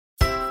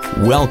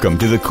Welcome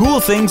to the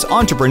Cool Things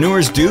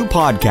Entrepreneurs Do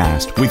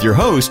podcast with your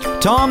host,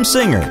 Tom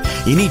Singer.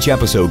 In each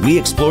episode, we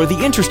explore the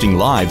interesting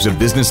lives of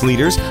business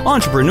leaders,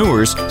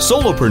 entrepreneurs,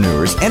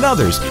 solopreneurs, and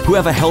others who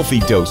have a healthy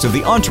dose of the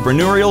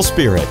entrepreneurial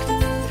spirit.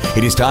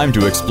 It is time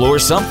to explore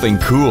something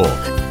cool.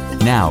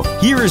 Now,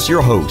 here is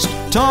your host,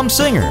 Tom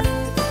Singer.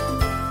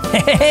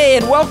 Hey,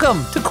 and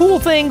welcome to Cool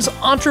Things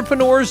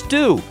Entrepreneurs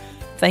Do.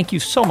 Thank you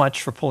so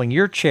much for pulling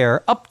your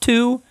chair up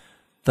to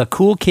the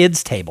Cool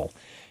Kids table.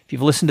 If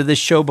you've listened to this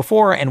show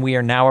before, and we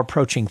are now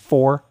approaching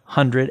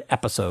 400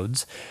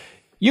 episodes,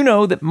 you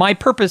know that my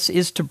purpose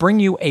is to bring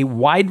you a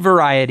wide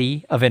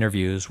variety of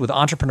interviews with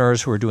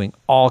entrepreneurs who are doing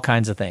all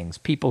kinds of things.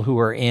 People who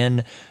are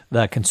in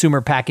the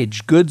consumer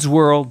packaged goods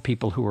world,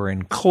 people who are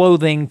in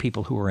clothing,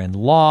 people who are in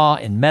law,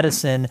 in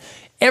medicine,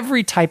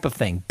 every type of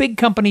thing. Big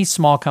companies,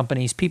 small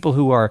companies, people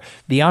who are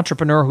the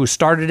entrepreneur who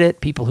started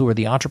it, people who are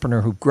the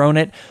entrepreneur who've grown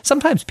it,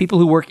 sometimes people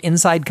who work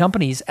inside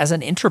companies as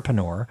an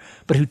intrapreneur,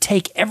 but who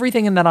take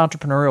everything in that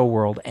entrepreneurial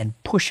world and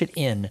push it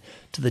in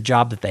to the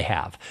job that they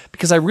have.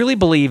 Because I really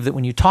believe that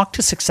when you talk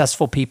to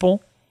successful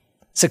people,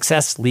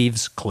 success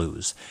leaves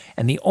clues.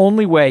 And the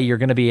only way you're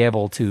going to be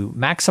able to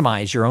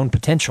maximize your own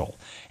potential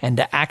and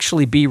to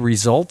actually be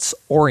results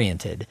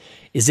oriented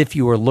is if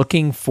you are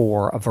looking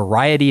for a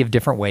variety of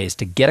different ways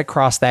to get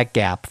across that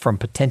gap from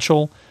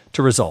potential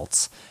to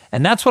results.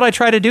 And that's what I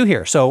try to do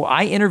here. So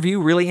I interview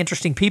really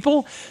interesting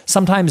people.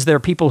 Sometimes they're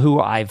people who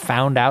I've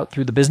found out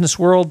through the business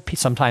world.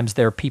 Sometimes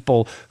they're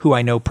people who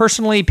I know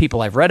personally,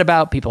 people I've read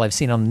about, people I've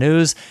seen on the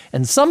news.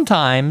 And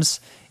sometimes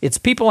it's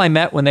people I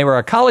met when they were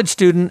a college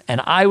student and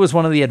I was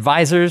one of the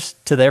advisors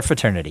to their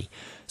fraternity.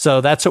 So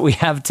that's what we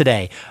have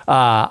today.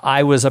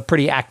 I was a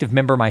pretty active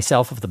member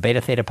myself of the Beta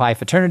Theta Pi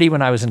fraternity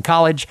when I was in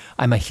college.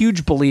 I'm a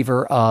huge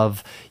believer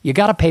of you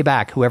got to pay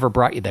back whoever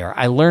brought you there.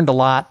 I learned a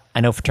lot.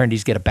 I know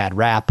fraternities get a bad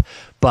rap,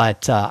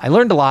 but I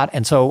learned a lot.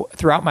 And so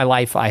throughout my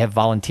life, I have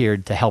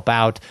volunteered to help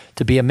out,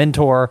 to be a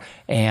mentor.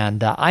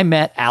 And I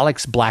met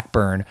Alex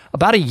Blackburn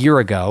about a year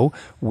ago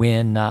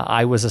when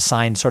I was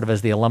assigned sort of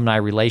as the alumni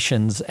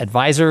relations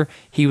advisor.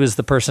 He was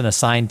the person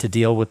assigned to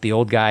deal with the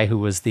old guy who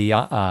was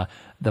the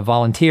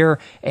volunteer,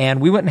 and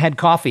we went and had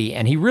coffee,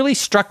 and he really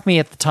struck me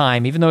at the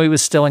time, even though he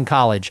was still in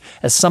college,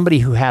 as somebody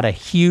who had a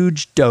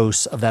huge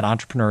dose of that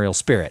entrepreneurial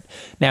spirit.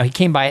 Now, he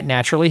came by it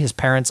naturally. His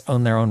parents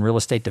own their own real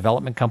estate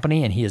development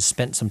company, and he has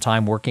spent some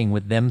time working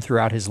with them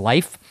throughout his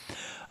life.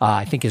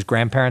 I think his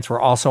grandparents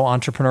were also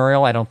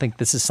entrepreneurial. I don't think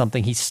this is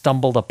something he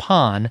stumbled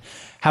upon.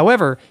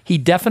 However, he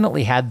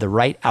definitely had the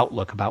right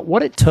outlook about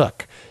what it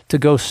took to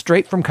go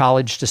straight from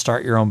college to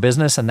start your own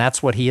business, and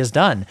that's what he has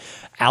done.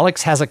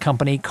 Alex has a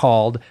company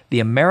called the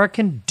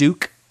American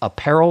Duke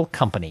Apparel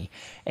Company,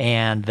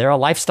 and they're a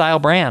lifestyle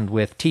brand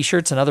with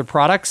t-shirts and other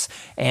products,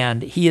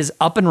 and he is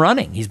up and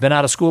running. He's been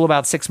out of school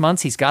about 6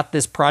 months. He's got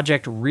this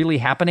project really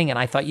happening, and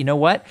I thought, you know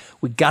what?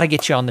 We got to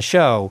get you on the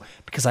show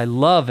because I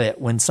love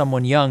it when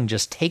someone young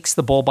just takes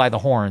the bull by the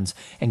horns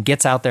and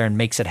gets out there and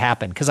makes it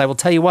happen. Because I will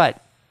tell you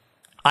what,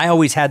 I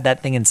always had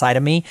that thing inside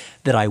of me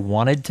that I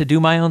wanted to do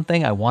my own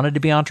thing. I wanted to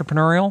be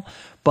entrepreneurial,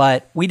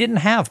 but we didn't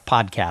have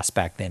podcasts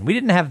back then. We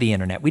didn't have the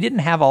internet. We didn't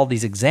have all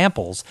these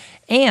examples,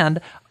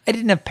 and I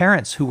didn't have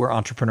parents who were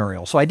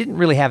entrepreneurial, so I didn't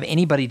really have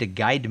anybody to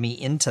guide me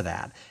into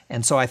that.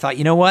 And so I thought,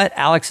 you know what?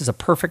 Alex is a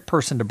perfect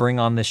person to bring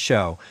on this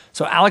show.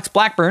 So Alex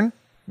Blackburn,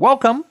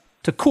 welcome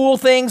to Cool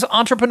Things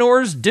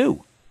Entrepreneurs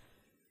Do.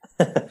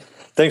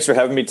 Thanks for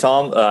having me,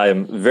 Tom.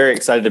 I'm very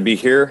excited to be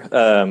here.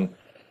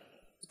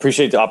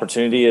 Appreciate the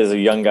opportunity as a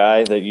young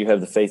guy that you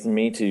have the faith in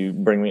me to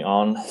bring me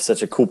on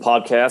such a cool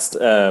podcast.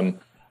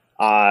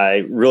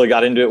 I really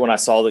got into it when I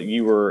saw that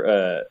you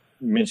were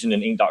mentioned in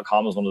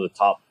Inc.com as one of the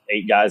top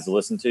 8 guys to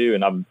listen to,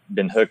 and I've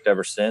been hooked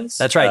ever since.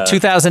 That's right.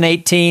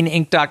 2018,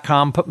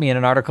 Inc.com put me in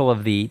an article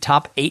of the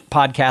top 8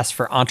 podcasts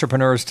for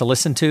entrepreneurs to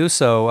listen to.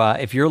 So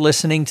if you're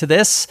listening to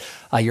this,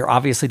 you're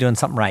obviously doing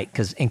something right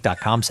because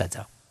Inc.com said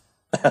so.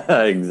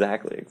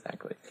 Exactly.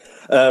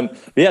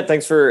 Yeah,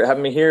 thanks for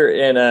having me here.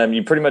 And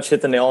you pretty much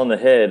hit the nail on the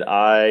head.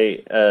 I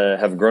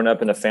have grown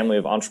up in a family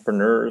of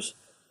entrepreneurs.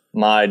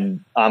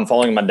 I'm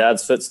following my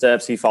dad's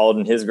footsteps. He followed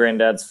in his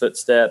granddad's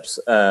footsteps.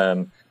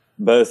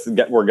 Both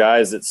were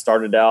guys that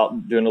started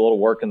out doing a little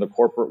work in the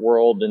corporate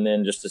world and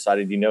then just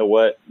decided, you know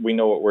what, we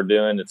know what we're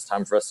doing. It's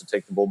time for us to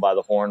take the bull by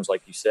the horns,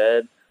 like you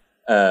said.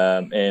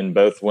 And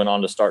both went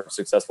on to start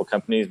successful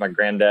companies. My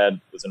granddad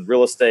was in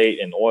real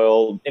estate and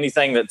oil,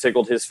 anything that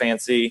tickled his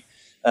fancy.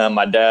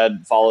 My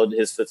dad followed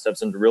his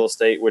footsteps into real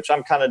estate, which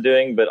I'm kind of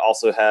doing, but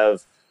also have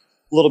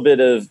a little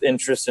bit of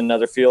interest in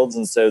other fields.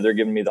 And so they're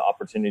giving me the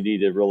opportunity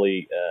to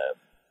really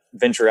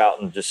venture out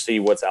and just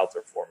see what's out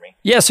there for me.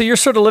 Yeah, so you're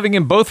sort of living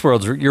in both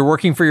worlds. You're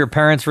working for your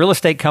parents' real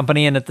estate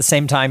company, and at the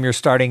same time, you're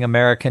starting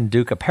American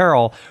Duke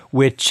Apparel,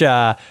 which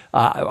I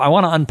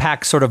want to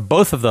unpack sort of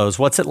both of those.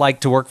 What's it like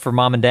to work for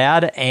mom and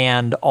dad,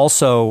 and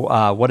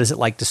also what is it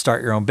like to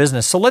start your own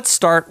business? So let's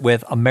start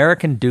with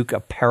American Duke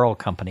Apparel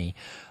Company.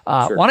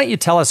 Sure. Why don't you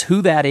tell us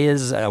who that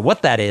is,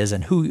 what that is,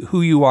 and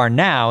who you are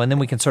now, and then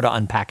we can sort of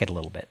unpack it a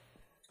little bit.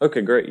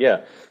 Okay, great. Yeah.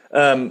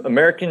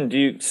 American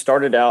Duke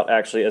started out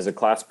actually as a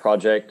class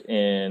project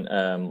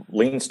in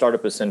Lean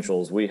Startup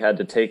Essentials. We had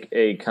to take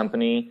a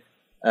company,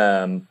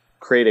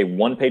 create a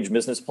one-page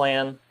business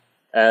plan,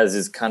 as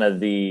is kind of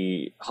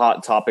the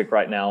hot topic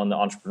right now in the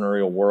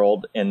entrepreneurial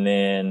world, and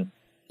then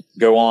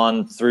go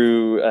on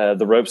through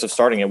the ropes of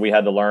starting it. We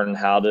had to learn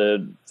how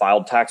to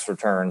file tax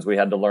returns. We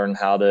had to learn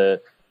how to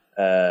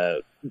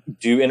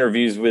do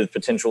interviews with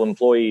potential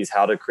employees,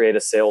 how to create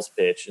a sales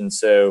pitch. And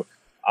so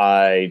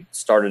I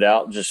started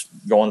out just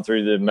going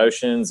through the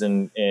motions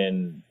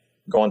and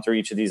going through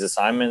each of these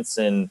assignments.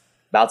 And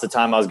about the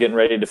time I was getting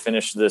ready to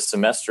finish this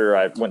semester,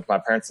 I went to my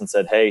parents and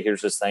said, hey,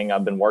 here's this thing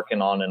I've been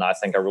working on, and I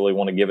think I really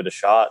want to give it a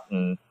shot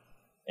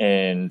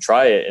and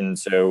try it. And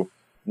so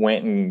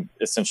went and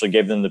essentially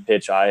gave them the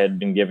pitch I had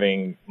been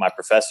giving my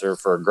professor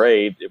for a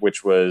grade,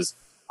 which was,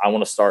 I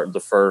want to start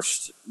the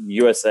first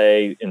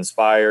USA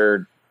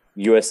inspired,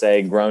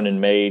 USA grown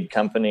and made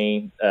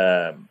company.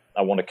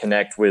 I want to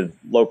connect with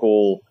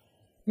local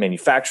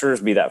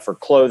manufacturers, be that for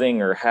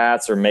clothing or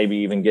hats, or maybe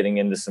even getting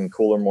into some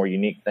cooler, more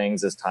unique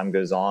things as time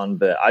goes on.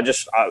 But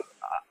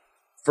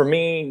for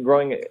me,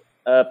 growing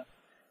up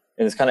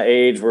in this kind of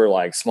age where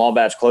like small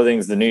batch clothing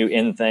is the new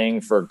in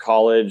thing for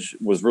college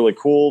was really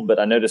cool. But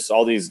I noticed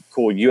all these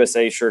cool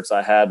USA shirts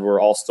I had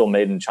were all still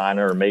made in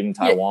China or made in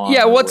Taiwan.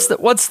 Yeah.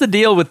 What's the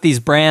deal with these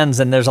brands?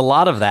 And there's a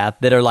lot of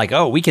that are like,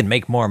 oh, we can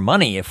make more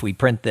money if we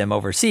print them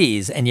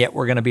overseas. And yet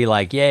we're going to be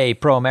like, yay,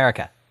 pro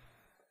America.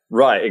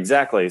 Right.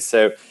 Exactly.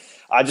 So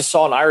I just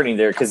saw an irony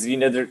there because,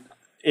 it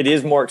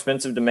is more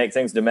expensive to make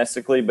things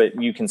domestically,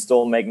 but you can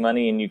still make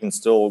money and you can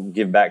still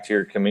give back to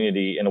your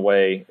community in a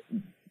way,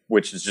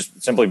 which is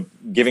just simply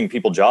giving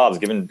people jobs,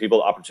 giving people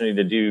the opportunity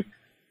to do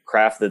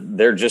craft that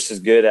they're just as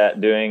good at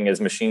doing as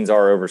machines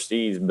are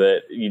overseas.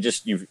 But you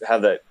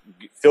have that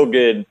feel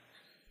good,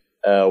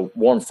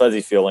 warm,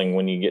 fuzzy feeling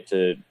when you get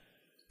to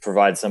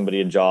provide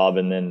somebody a job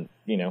and then,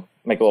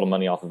 make a little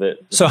money off of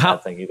it. So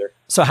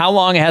how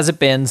long has it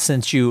been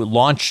since you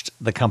launched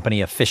the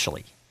company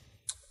officially?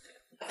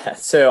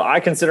 So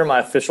I consider my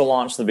official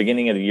launch the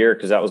beginning of the year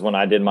because that was when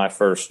I did my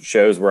first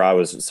shows where I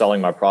was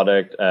selling my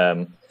product.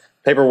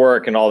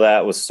 Paperwork and all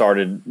that was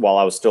started while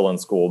I was still in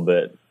school,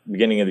 but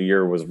beginning of the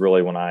year was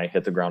really when I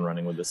hit the ground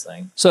running with this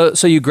thing.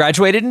 So you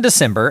graduated in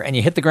December and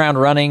you hit the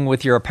ground running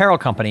with your apparel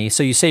company.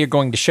 So you say you're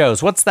going to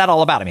shows. What's that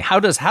all about? I mean,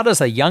 how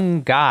does a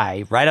young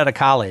guy right out of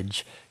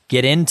college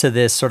get into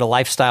this sort of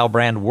lifestyle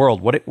brand world?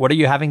 What are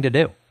you having to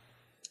do?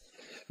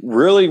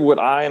 Really, what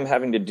I am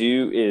having to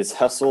do is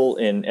hustle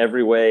in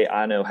every way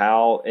I know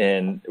how,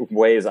 in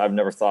ways I've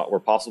never thought were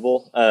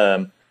possible.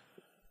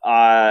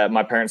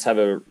 My parents have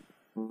a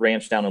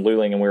ranch down in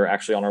Luling, and we were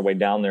actually on our way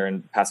down there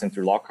and passing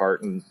through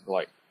Lockhart and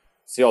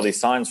see all these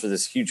signs for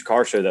this huge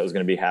car show that was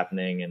going to be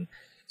happening. And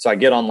so I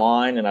get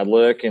online and I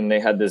look, and they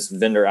had this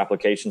vendor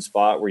application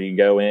spot where you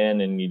go in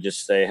and you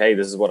just say, hey,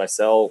 this is what I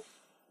sell.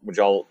 Would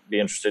y'all be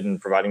interested in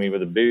providing me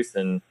with a booth?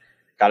 And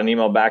got an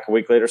email back a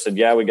week later, said,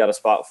 yeah, we got a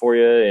spot for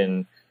you,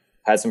 and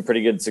had some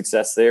pretty good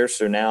success there.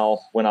 So now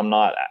when I'm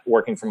not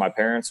working for my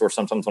parents, or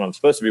sometimes when I'm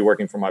supposed to be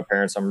working for my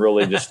parents, I'm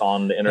really just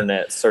on the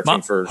internet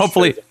searching for.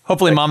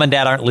 Hopefully mom and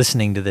dad aren't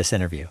listening to this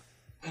interview.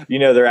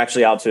 They're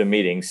actually out to a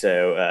meeting.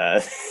 So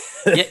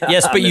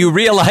yes, but you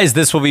realize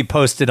this will be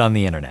posted on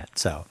the internet.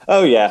 So.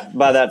 Oh yeah.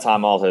 By that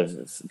time I'll have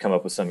come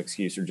up with some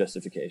excuse or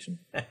justification.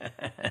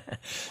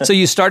 So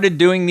you started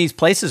doing these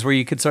places where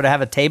you could sort of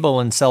have a table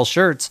and sell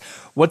shirts.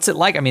 What's it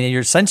like? I mean, you're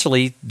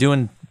essentially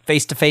doing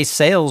face-to-face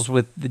sales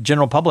with the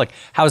general public.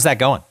 How's that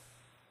going?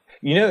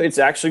 It's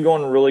actually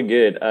going really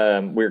good.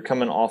 We're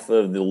coming off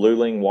of the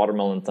Luling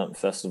Watermelon Thump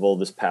Festival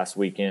this past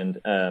weekend,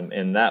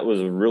 and that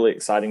was a really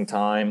exciting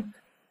time.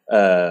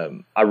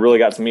 I really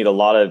got to meet a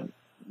lot of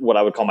what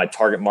I would call my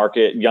target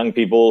market, young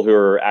people who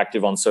are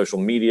active on social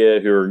media,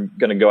 who are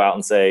going to go out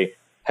and say,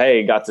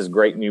 hey, got this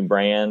great new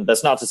brand.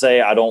 That's not to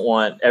say I don't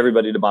want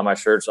everybody to buy my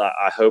shirts.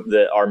 I hope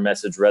that our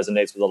message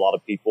resonates with a lot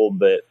of people,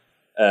 but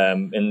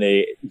in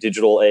the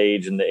digital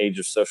age and the age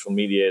of social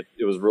media,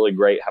 it was really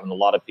great having a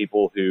lot of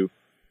people who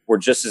were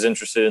just as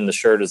interested in the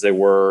shirt as they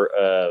were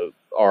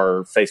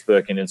our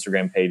Facebook and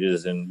Instagram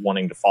pages, and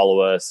wanting to follow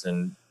us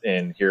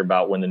and hear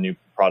about when the new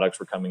products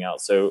were coming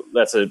out. So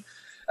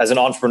as an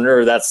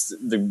entrepreneur, that's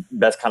the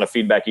best kind of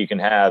feedback you can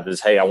have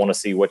is, hey, I want to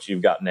see what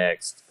you've got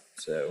next.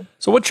 So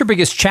what's your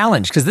biggest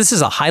challenge? Because this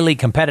is a highly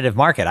competitive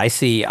market. I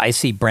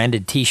see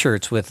branded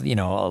T-shirts with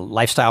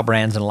lifestyle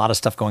brands and a lot of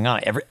stuff going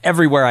on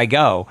everywhere I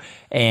go.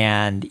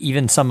 And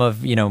even some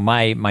of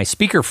my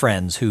speaker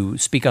friends who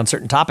speak on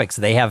certain topics,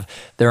 they have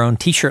their own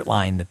T-shirt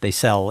line that they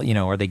sell,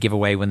 or they give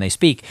away when they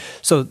speak.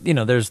 So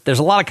there's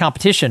a lot of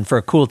competition for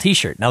a cool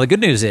T-shirt. Now the good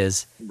news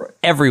is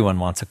everyone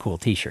wants a cool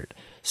T-shirt.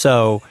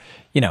 So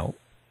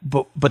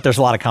but there's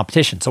a lot of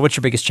competition. So what's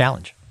your biggest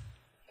challenge?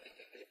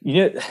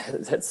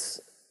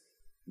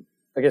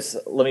 I guess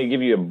let me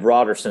give you a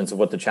broader sense of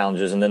what the challenge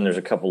is, and then there's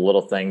a couple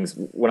little things.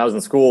 When I was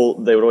in school,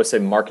 they would always say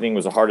marketing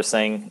was the hardest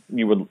thing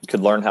you could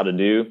learn how to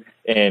do,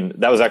 and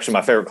that was actually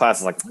my favorite class.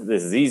 It's like,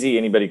 this is easy.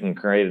 Anybody can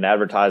create an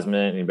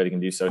advertisement. Anybody can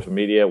do social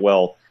media.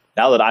 Well,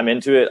 now that I'm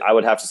into it, I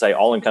would have to say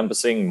all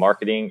encompassing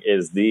marketing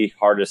is the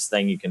hardest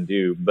thing you can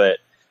do. But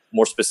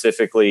more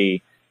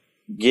specifically,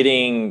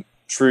 getting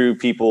true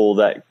people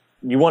that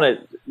you want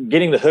to,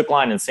 getting the hook,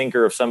 line, and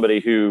sinker of somebody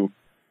who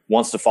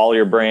wants to follow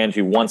your brand,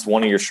 who wants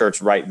one of your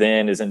shirts right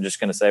then, isn't just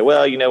going to say,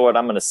 well, you know what,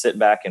 I'm going to sit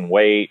back and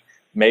wait.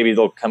 Maybe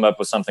they'll come up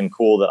with something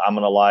cool that I'm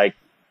going to like.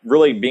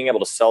 Really being able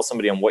to sell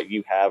somebody on what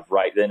you have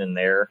right then and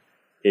there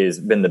has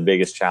been the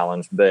biggest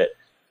challenge. But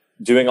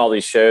doing all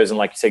these shows and,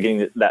 like you said,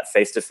 getting that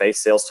face-to-face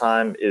sales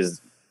time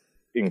is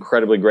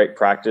incredibly great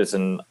practice.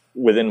 And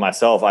within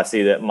myself, I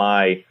see that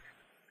my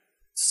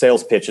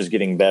sales pitch is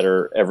getting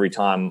better every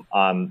time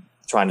I'm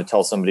trying to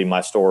tell somebody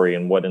my story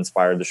and what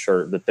inspired the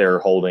shirt that they're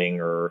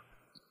holding, or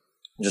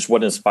just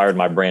what inspired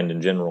my brand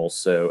in general.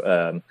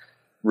 So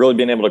really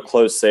being able to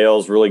close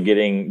sales, really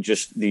getting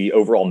just the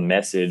overall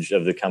message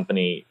of the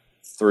company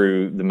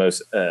through the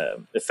most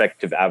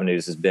effective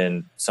avenues has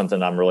been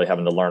something I'm really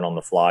having to learn on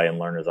the fly and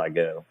learn as I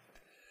go.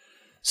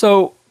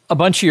 So a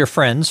bunch of your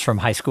friends from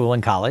high school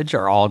and college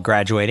are all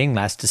graduating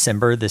last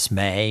December, this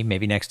May,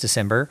 maybe next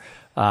December,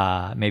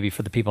 maybe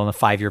for the people in the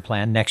 5-year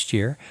plan next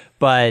year.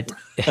 But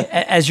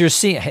as you're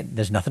seeing, hey,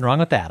 there's nothing wrong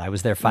with that. I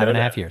was there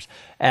 5.5 years.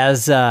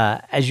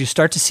 As you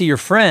start to see your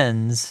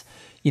friends,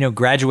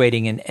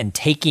 graduating and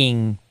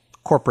taking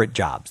corporate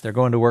jobs, they're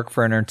going to work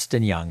for an Ernst &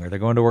 Young, or they're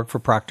going to work for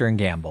Procter &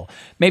 Gamble.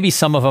 Maybe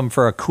some of them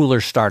for a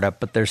cooler startup,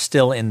 but they're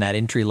still in that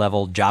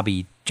entry-level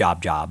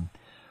job.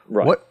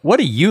 Right. What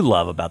do you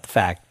love about the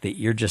fact that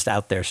you're just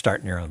out there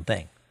starting your own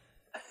thing?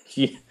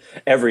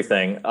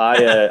 Everything.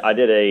 I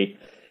did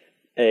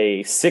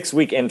a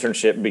 6-week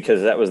internship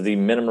because that was the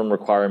minimum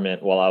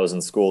requirement while I was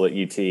in school at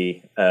UT.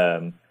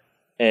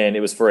 And it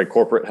was for a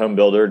corporate home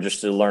builder,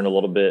 just to learn a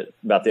little bit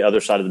about the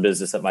other side of the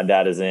business that my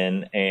dad is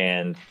in.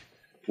 And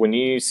when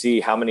you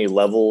see how many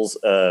levels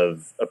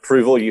of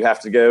approval you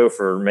have to go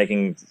for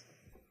making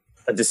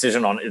a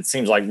decision on, it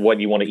seems like, what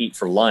you want to eat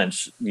for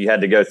lunch, you had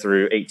to go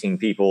through 18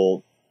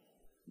 people.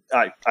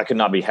 I could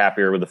not be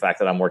happier with the fact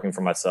that I'm working for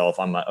myself.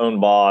 I'm my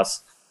own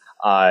boss.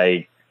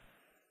 It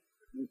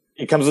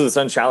comes with its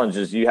own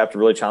challenges. You have to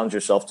really challenge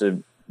yourself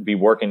to be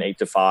working 8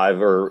 to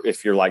 5, or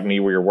if you're like me,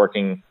 where you're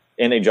working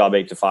in a job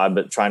 8 to 5,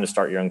 but trying to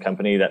start your own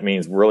company, that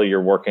means really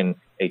you're working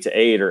 8 to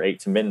 8 or 8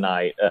 to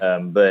midnight.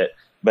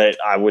 But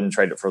I wouldn't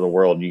trade it for the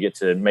world. You get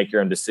to make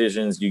your own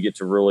decisions. You get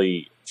to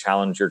really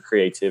challenge your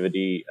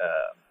creativity.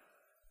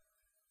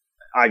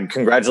 I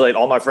congratulate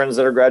all my friends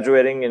that are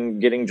graduating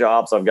and getting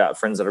jobs. I've got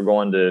friends that are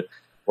going to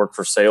work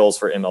for sales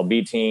for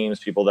MLB teams,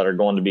 people that are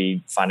going to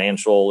be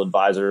financial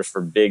advisors for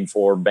Big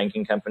Four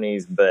banking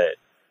companies. But,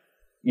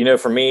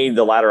 for me,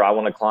 the ladder I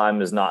want to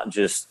climb is not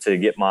just to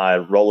get my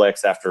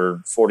Rolex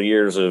after 40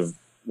 years of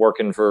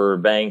working for a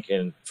bank.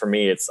 And for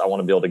me, I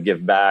want to be able to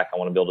give back. I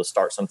want to be able to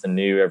start something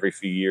new every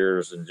few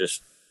years and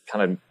just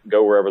kind of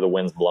go wherever the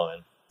wind's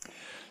blowing.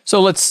 So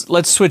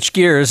let's switch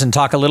gears and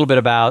talk a little bit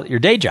about your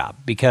day job,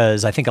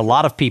 because I think a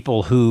lot of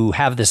people who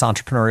have this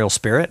entrepreneurial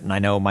spirit, and I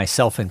know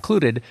myself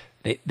included,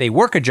 they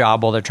work a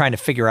job while they're trying to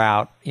figure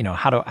out,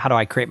 how do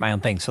I create my own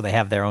thing? So they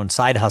have their own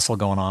side hustle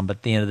going on, but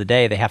at the end of the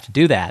day, they have to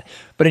do that.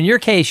 But in your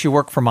case, you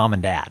work for mom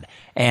and dad.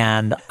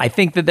 And I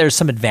think that there's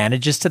some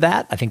advantages to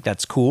that. I think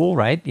that's cool,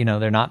 right?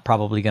 They're not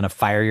probably going to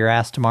fire your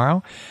ass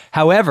tomorrow.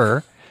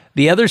 However,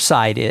 the other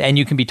side, and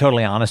you can be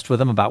totally honest with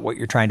them about what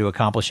you're trying to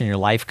accomplish in your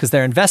life, because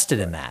they're invested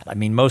in that. I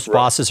mean, most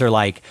bosses are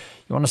like,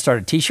 you want to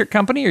start a t-shirt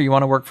company, or you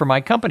want to work for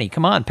my company?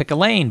 Come on, pick a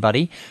lane,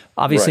 buddy.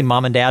 Obviously,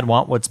 mom and dad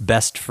want what's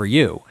best for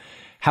you.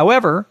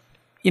 However,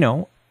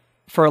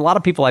 for a lot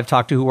of people I've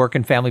talked to who work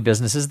in family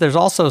businesses, there's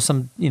also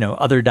some,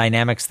 other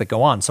dynamics that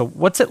go on. So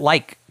what's it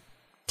like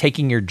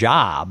taking your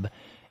job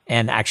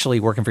and actually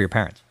working for your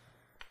parents?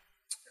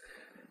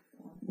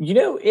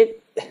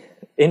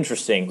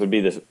 Interesting would be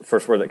the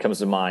first word that comes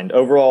to mind.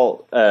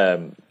 Overall,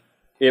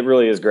 it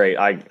really is great.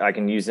 I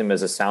can use them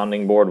as a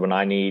sounding board when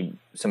I need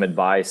some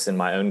advice in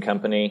my own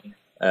company.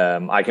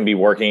 I can be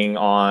working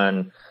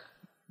on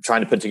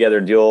trying to put together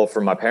a deal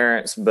for my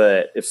parents,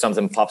 but if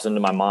something pops into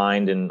my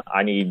mind and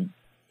I need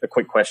a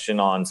quick question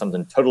on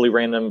something totally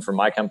random for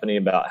my company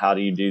about how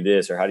do you do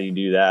this or how do you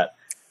do that,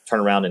 turn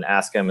around and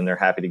ask them, and they're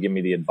happy to give me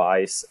the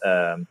advice.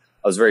 I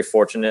was very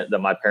fortunate that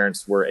my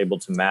parents were able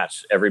to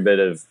match every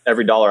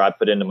dollar I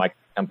put into my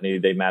company.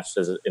 They matched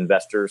as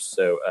investors.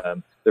 So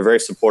they're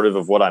very supportive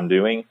of what I'm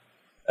doing.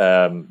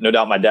 No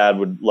doubt my dad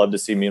would love to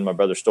see me and my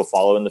brother still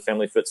follow in the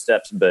family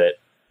footsteps, but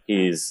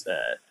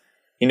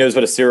he knows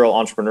what a serial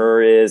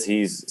entrepreneur is.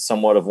 He's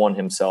somewhat of one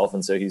himself,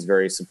 and so he's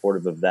very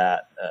supportive of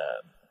that.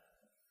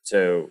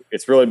 So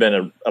it's really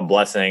been a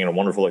blessing and a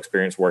wonderful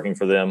experience working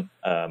for them.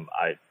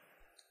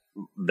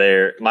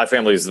 My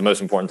family is the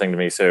most important thing to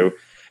me. So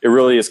it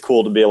really is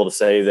cool to be able to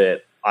say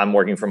that I'm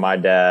working for my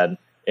dad,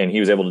 and he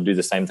was able to do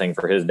the same thing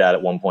for his dad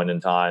at one point in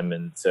time.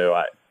 And so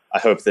I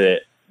hope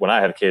that when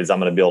I have kids, I'm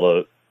going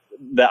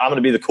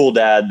to be the cool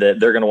dad that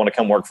they're going to want to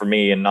come work for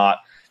me and not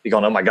be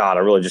going, oh my God,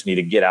 I really just need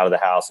to get out of the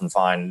house and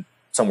find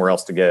somewhere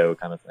else to go,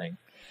 kind of thing.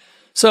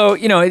 So,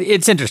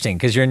 it's interesting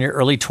because you're in your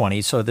early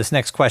 20s. So this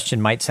next question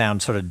might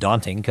sound sort of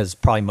daunting because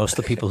probably most of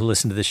the people who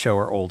listen to this show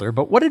are older.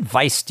 But what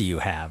advice do you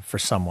have for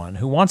someone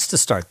who wants to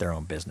start their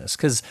own business?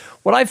 Because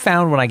what I've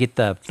found when I get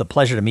the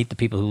pleasure to meet the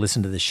people who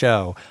listen to the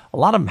show, a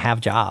lot of them have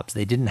jobs.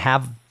 They didn't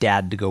have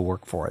dad to go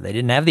work for. They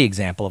didn't have the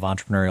example of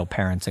entrepreneurial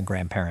parents and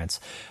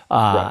grandparents.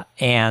 Right.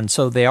 And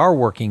so they are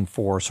working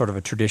for sort of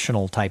a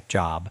traditional type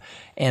job.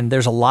 And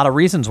there's a lot of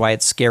reasons why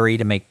it's scary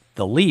to make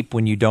the leap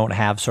when you don't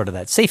have sort of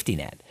that safety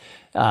net.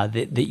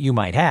 That you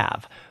might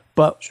have.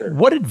 But Sure.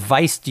 What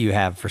advice do you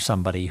have for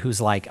somebody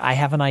who's like, I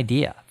have an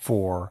idea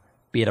for,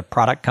 be it a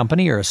product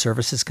company or a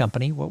services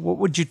company? What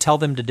would you tell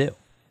them to do?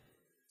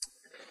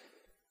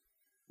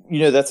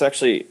 That's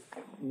actually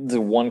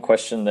the one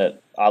question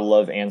that I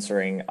love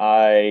answering.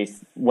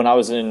 When I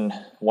was in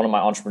one of my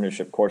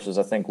entrepreneurship courses,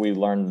 I think we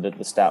learned that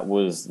the stat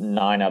was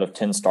 9 out of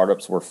 10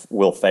 startups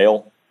will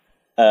fail.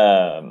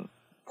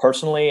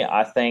 Personally,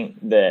 I think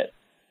that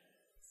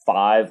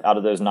 5 out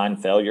of those 9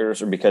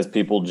 failures are because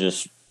people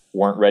just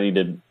weren't ready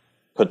to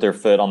put their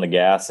foot on the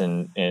gas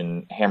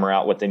and hammer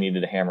out what they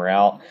needed to hammer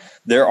out.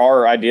 There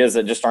are ideas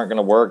that just aren't going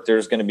to work.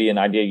 There's going to be an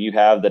idea you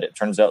have that it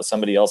turns out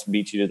somebody else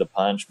beat you to the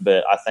punch.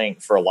 But I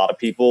think for a lot of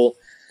people,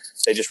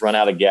 they just run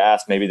out of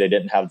gas. Maybe they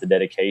didn't have the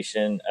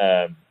dedication.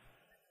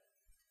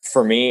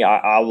 For me,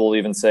 I will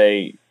even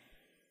say,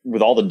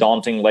 with all the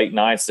daunting late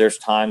nights, there's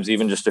times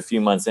even just a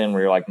few months in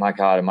where you're like, my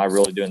God, am I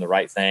really doing the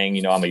right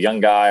thing? I'm a young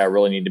guy. I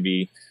really need to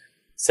be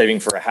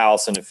saving for a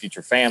house and a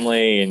future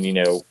family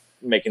and,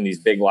 making these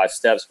big life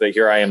steps. But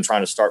here I am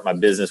trying to start my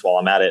business while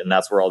I'm at it. And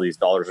that's where all these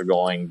dollars are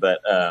going. But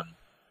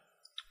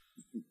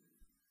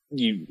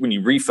when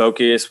you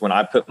refocus, when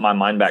I put my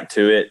mind back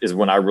to it is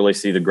when I really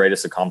see the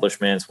greatest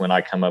accomplishments, when I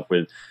come up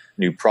with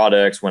new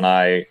products, when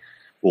I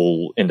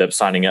will end up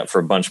signing up for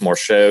a bunch more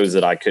shows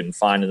that I couldn't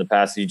find in the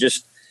past.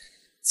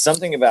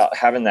 Something about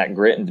having that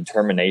grit and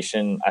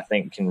determination, I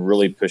think, can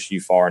really push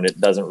you far. And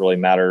it doesn't really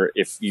matter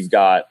if you've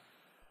got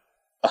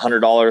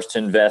 $100 to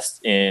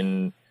invest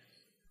in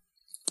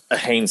a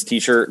Hanes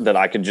t-shirt that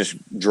I could just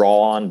draw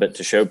on, but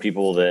to show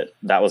people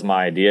that was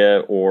my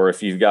idea, or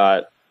if you've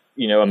got,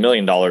 $1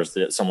 million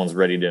that someone's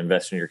ready to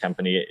invest in your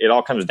company, it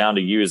all comes down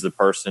to you as the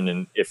person.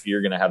 And if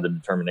you're going to have the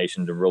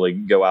determination to really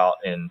go out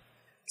and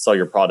sell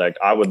your product,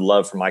 I would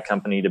love for my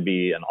company to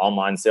be an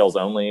online sales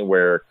only,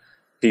 where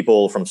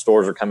people from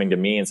stores are coming to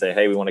me and say,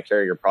 hey, we want to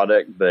carry your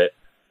product. But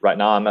right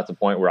now I'm at the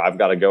point where I've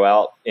got to go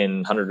out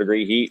in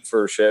 100-degree heat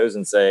for shows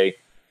and say,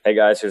 hey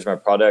guys, here's my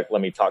product.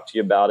 Let me talk to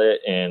you about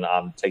it. And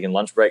I'm taking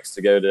lunch breaks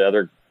to go to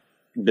other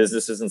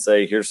businesses and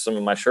say, here's some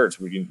of my shirts.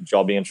 Would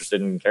y'all be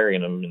interested in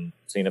carrying them and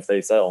seeing if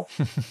they sell?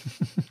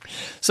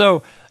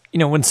 So,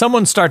 when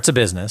someone starts a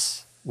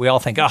business, we all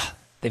think,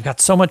 they've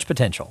got so much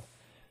potential.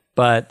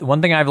 But the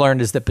one thing I've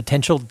learned is that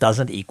potential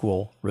doesn't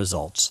equal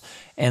results.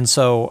 And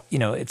so,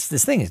 it's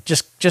this thing,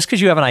 just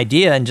because you have an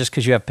idea and just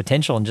because you have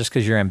potential and just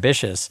because you're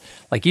ambitious,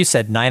 like you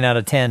said, 9 out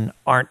of 10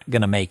 aren't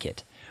going to make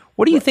it.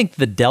 What do you think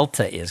the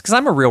delta is? Because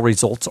I'm a real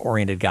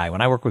results-oriented guy.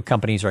 When I work with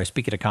companies or I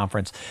speak at a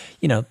conference,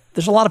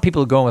 there's a lot of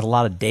people who go in with a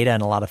lot of data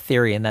and a lot of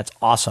theory, and that's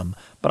awesome.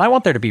 But I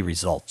want there to be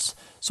results.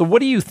 So what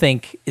do you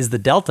think is the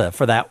delta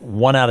for that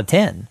 1 out of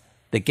 10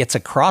 that gets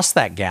across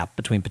that gap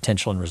between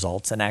potential and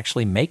results and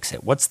actually makes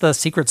it? What's the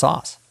secret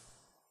sauce?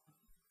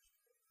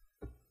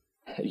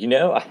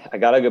 I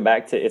got to go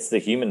back to, it's the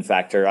human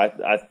factor.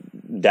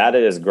 Data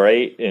is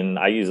great, and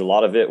I use a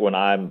lot of it when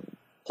I'm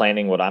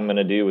planning what I'm going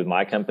to do with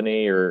my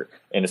company,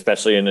 and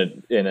especially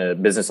in a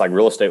business like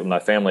real estate with my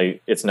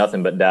family. It's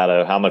nothing but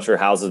data. How much are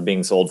houses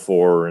being sold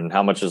for, and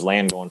how much is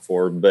land going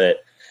for? But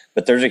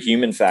there's a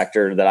human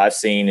factor that I've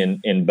seen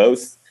in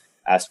both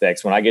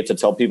aspects. When I get to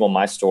tell people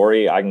my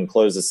story, I can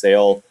close a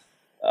sale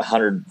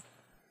 100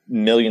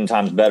 million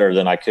times better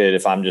than I could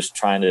if I'm just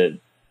trying to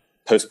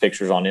post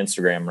pictures on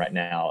Instagram right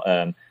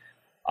now.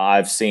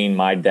 I've seen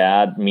my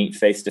dad meet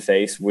face to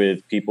face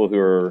with people who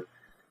are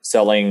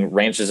selling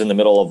ranches in the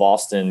middle of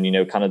Austin,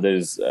 kind of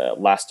those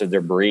last of their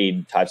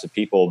breed types of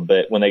people.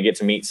 But when they get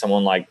to meet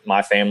someone like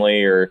my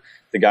family or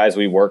the guys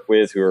we work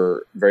with who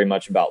are very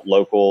much about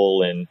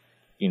local and,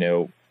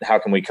 how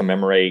can we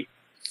commemorate?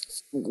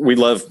 We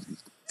love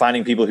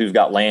finding people who've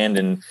got land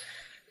and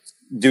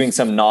doing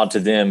some nod to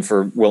them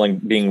for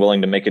being willing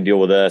to make a deal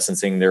with us and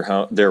seeing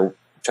their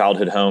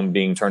childhood home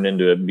being turned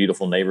into a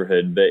beautiful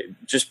neighborhood. But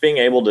just being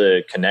able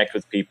to connect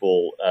with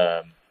people,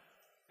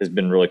 has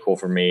been really cool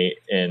for me.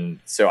 And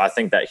so I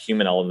think that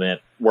human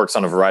element works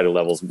on a variety of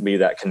levels, be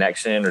that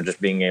connection or just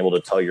being able to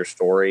tell your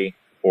story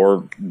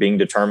or being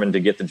determined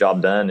to get the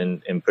job done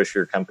and push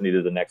your company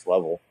to the next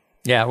level.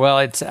 Yeah, well,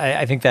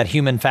 I think that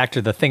human factor,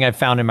 the thing I've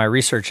found in my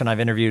research, and I've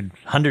interviewed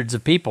hundreds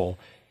of people,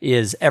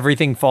 is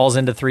everything falls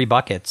into 3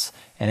 buckets,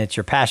 and it's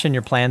your passion,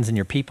 your plans, and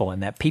your people.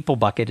 And that people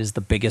bucket is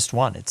the biggest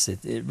one.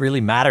 It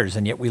really matters,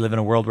 and yet we live in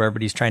a world where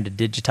everybody's trying to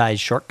digitize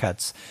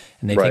shortcuts,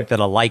 and they think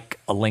that a like,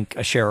 a link,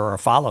 a share, or a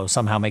follow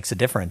somehow makes a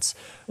difference.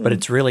 But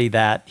it's really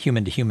that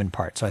human to human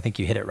part. So I think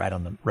you hit it right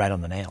on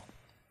the nail.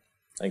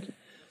 Thank you.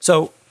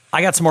 So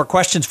I got some more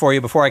questions for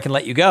you before I can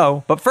let you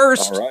go. But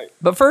first,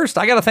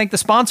 I got to thank the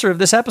sponsor of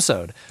this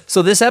episode.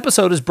 So this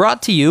episode is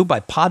brought to you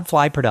by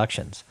Podfly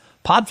Productions.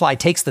 Podfly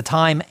takes the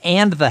time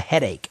and the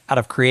headache out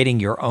of creating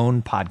your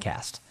own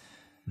podcast.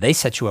 They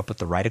set you up with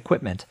the right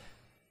equipment,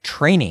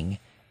 training,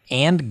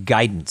 and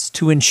guidance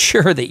to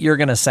ensure that you're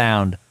going to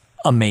sound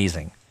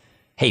amazing.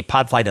 Hey,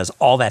 Podfly does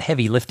all that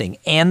heavy lifting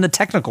and the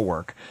technical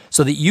work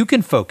so that you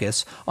can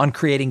focus on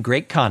creating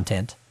great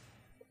content,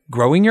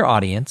 growing your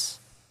audience,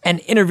 and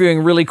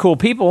interviewing really cool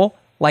people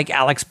like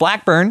Alex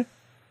Blackburn.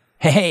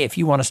 Hey, if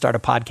you want to start a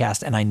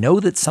podcast, and I know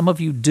that some of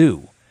you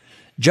do,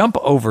 jump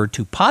over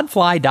to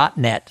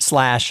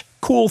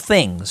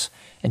podfly.net/coolthings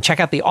and check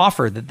out the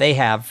offer that they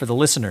have for the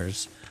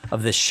listeners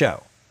of this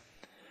show.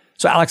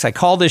 So, Alex, I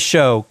call this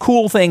show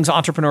Cool Things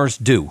Entrepreneurs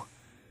Do.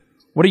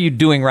 What are you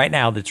doing right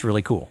now that's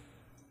really cool?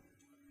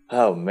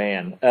 Oh,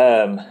 man.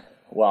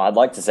 Well, I'd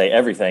like to say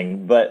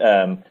everything, but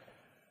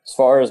as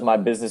far as my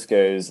business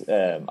goes,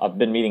 I've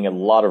been meeting a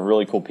lot of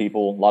really cool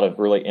people, a lot of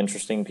really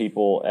interesting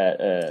people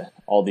at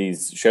all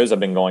these shows I've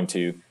been going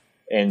to.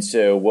 And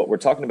so what we're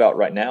talking about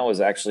right now is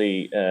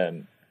actually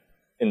in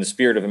the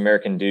spirit of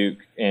American Duke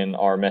and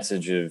our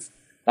message of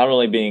not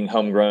only being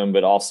homegrown,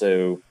 but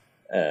also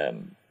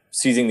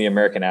seizing the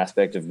American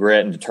aspect of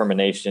grit and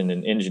determination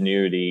and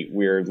ingenuity.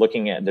 We're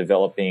looking at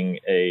developing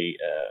a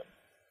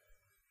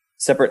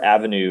separate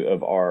avenue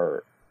of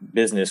our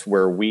business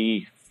where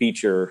we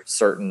feature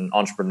certain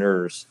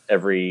entrepreneurs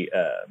every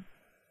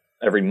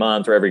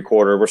month or every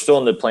quarter. We're still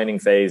in the planning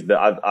phase, but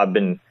I've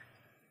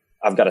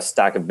got a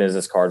stack of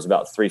business cards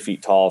about 3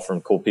 feet tall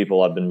from cool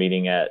people I've been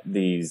meeting at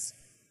these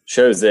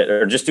shows that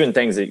are just doing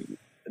things that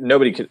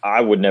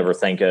I would never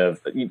think of.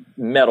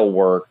 Metal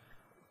work,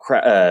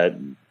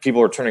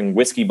 people are turning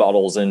whiskey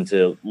bottles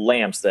into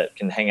lamps that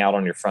can hang out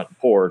on your front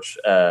porch,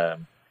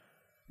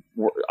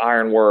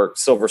 ironwork,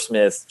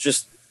 silversmith,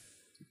 just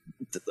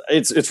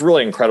it's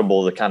really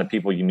incredible the kind of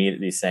people you meet at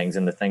these things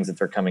and the things that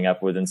they're coming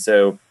up with. And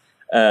so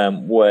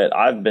what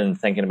I've been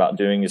thinking about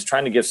doing is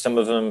trying to give some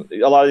of them,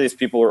 a lot of these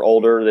people are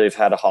older, they've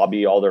had a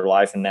hobby all their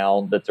life, and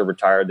now that they're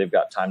retired, they've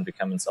got time to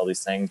come and sell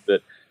these things,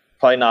 but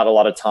probably not a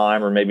lot of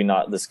time or maybe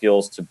not the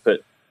skills to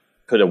put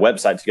a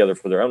website together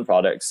for their own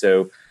products.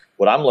 So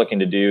what I'm looking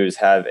to do is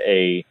have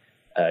a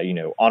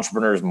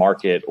entrepreneurs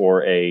market,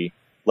 or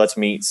let's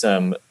meet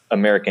some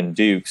American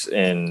Dukes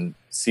and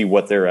see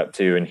what they're up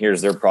to, and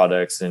here's their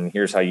products, and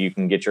here's how you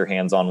can get your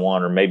hands on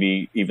one, or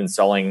maybe even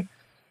selling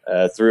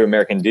through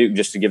American Duke,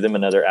 just to give them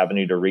another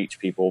avenue to reach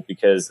people.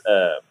 Because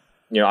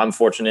I'm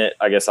fortunate,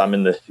 I guess I'm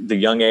in the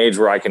young age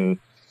where I can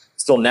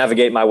still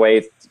navigate my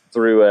way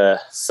through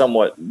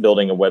somewhat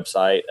building a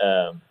website,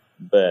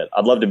 but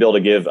I'd love to be able to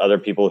give other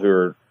people who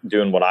are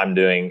doing what I'm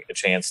doing a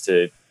chance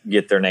to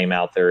get their name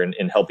out there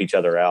and help each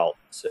other out.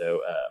 So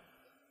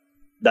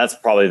that's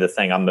probably the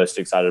thing I'm most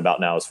excited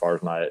about now as far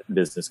as my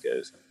business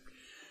goes.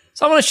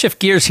 So I want to shift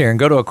gears here and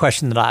go to a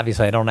question that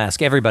obviously I don't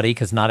ask everybody,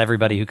 because not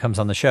everybody who comes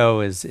on the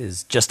show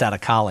is just out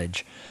of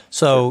college.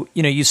 So,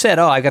 you said,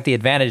 I got the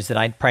advantage that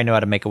I probably know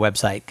how to make a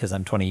website because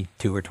I'm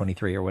 22 or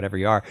 23 or whatever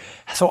you are.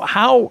 So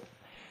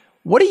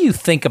what do you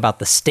think about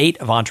the state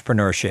of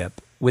entrepreneurship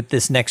with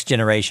this next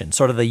generation,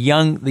 sort of the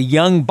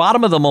young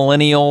bottom of the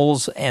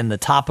millennials and the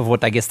top of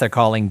what I guess they're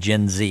calling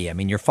Gen Z? I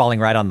mean, you're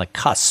falling right on the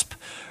cusp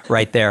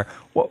right there.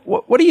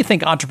 What do you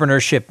think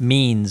entrepreneurship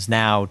means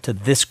now to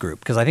this group?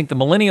 Because I think the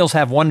millennials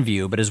have one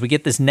view, but as we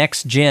get this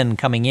next gen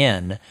coming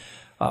in,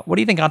 what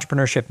do you think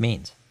entrepreneurship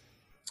means?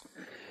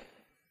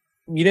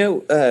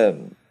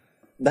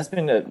 That's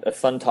been a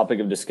fun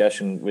topic of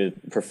discussion with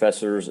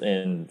professors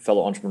and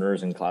fellow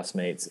entrepreneurs and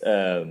classmates.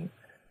 A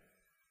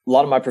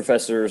lot of my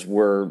professors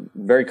were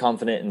very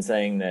confident in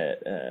saying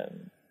that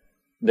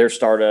their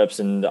startups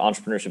and the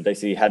entrepreneurship they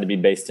see had to be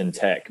based in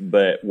tech.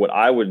 But what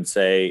I would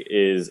say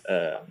is,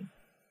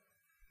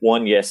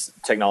 one, yes,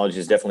 technology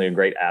is definitely a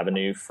great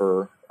avenue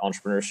for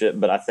entrepreneurship.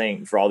 But I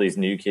think for all these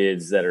new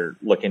kids that are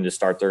looking to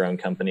start their own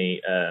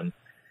company,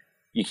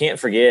 you can't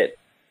forget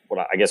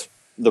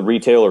the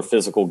retail or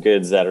physical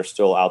goods that are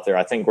still out there.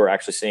 I think we're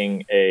actually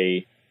seeing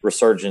a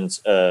resurgence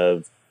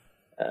of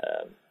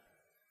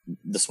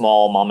the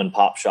small mom and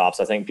pop shops.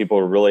 I think people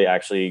are really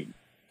actually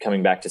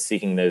coming back to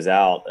seeking those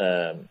out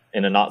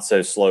in a not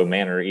so slow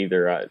manner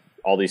either.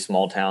 All these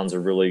small towns are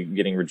really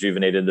getting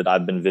rejuvenated that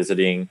I've been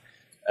visiting.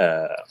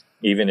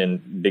 Even in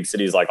big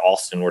cities like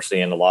Austin, we're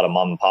seeing a lot of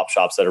mom and pop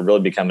shops that are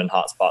really becoming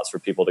hot spots for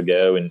people to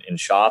go and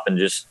shop and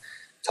just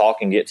talk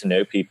and get to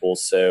know people.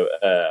 So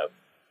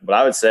what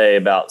I would say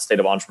about the state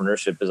of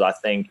entrepreneurship is I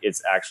think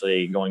it's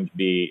actually going to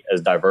be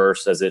as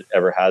diverse as it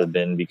ever has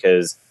been,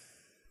 because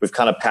we've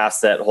kind of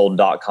passed that whole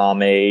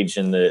 .com age,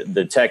 and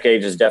the tech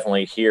age is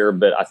definitely here.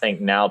 But I think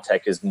now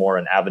tech is more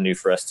an avenue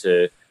for us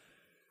to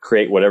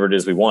create whatever it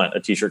is we want. A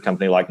t-shirt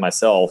company like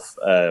myself,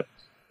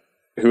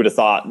 who would have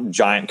thought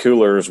giant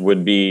coolers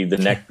would be the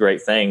next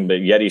great thing, but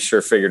Yeti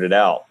sure figured it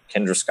out.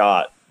 Kendra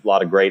Scott, a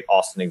lot of great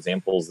Austin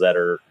examples that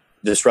are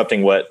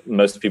disrupting what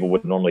most people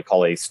would normally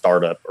call a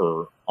startup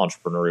or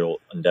entrepreneurial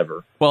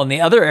endeavor. Well, in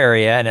the other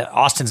area, and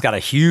Austin's got a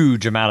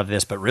huge amount of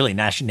this, but really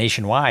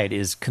nationwide,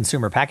 is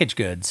consumer packaged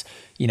goods.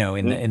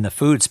 In the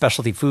food,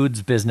 specialty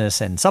foods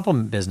business and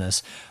supplement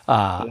business.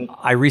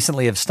 I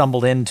recently have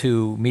stumbled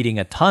into meeting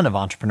a ton of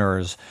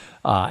entrepreneurs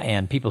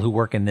and people who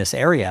work in this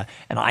area,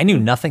 and I knew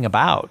nothing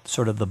about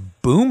sort of the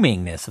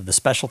boomingness of the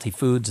specialty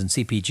foods and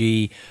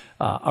CPG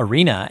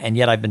arena, and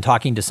yet I've been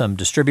talking to some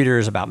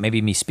distributors about maybe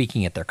me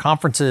speaking at their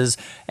conferences,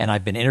 and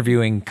I've been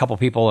interviewing a couple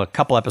people. A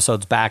couple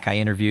episodes back, I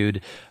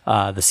interviewed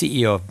the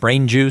CEO of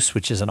Brain Juice,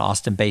 which is an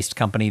Austin-based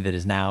company that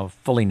is now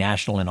fully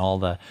national in all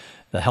the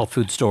health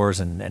food stores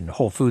and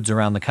Whole Foods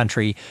around the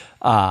country.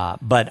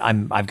 But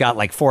I've got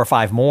like 4 or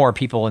 5 more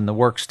people in the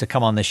works to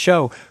come on this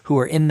show who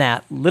are in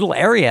that little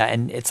area.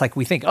 And it's like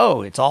we think,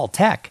 oh, it's all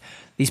tech.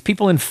 These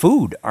people in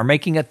food are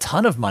making a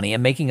ton of money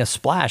and making a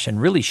splash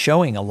and really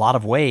showing a lot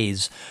of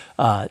ways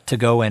to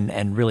go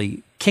and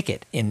really kick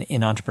it in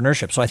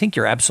entrepreneurship. So I think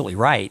you're absolutely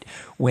right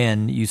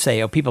when you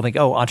say, people think,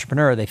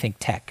 entrepreneur, they think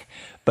tech.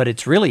 But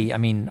it's really,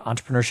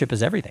 entrepreneurship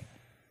is everything.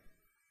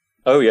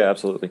 Oh, yeah,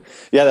 absolutely.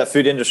 Yeah, that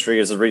food industry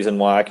is the reason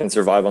why I can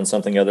survive on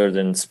something other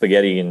than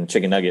spaghetti and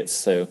chicken nuggets.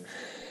 So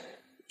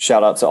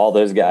shout out to all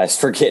those guys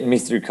for getting me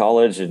through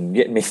college and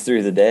getting me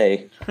through the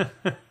day.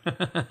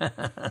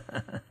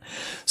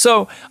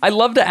 So I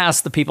love to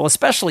ask the people,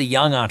 especially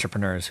young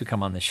entrepreneurs who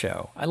come on the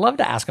show, I love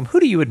to ask them, who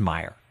do you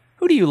admire?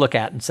 Who do you look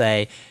at and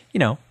say,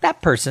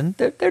 that person,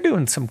 they're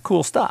doing some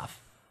cool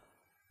stuff?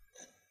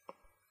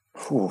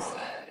 Whew.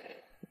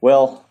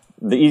 Well,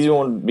 the easy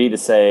one would be to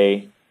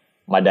say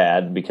my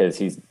dad, because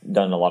he's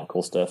done a lot of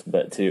cool stuff,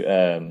 but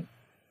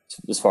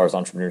as far as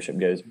entrepreneurship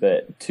goes,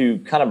 but to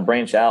kind of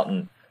branch out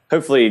and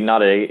hopefully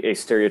not a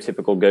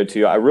stereotypical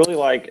go-to. I really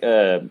like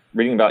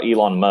reading about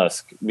Elon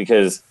Musk,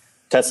 because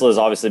Tesla is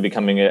obviously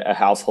becoming a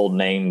household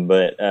name,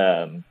 but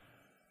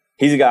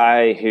he's a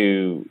guy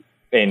who,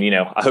 and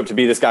I hope to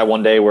be this guy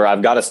one day where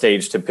I've got a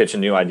stage to pitch a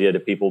new idea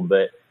to people,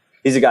 but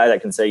he's a guy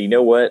that can say, you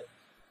know what,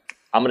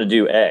 I'm going to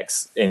do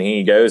X. And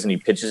he goes and he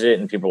pitches it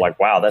and people are like,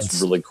 wow, that's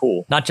really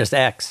cool. Not just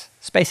X,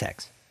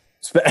 SpaceX.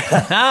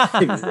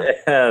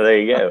 There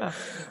you go.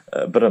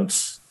 But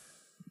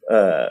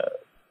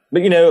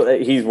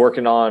he's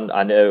working on,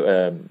 I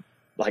know,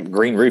 like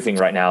green roofing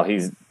right now.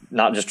 He's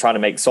not just trying to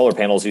make solar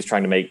panels. He's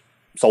trying to make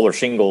solar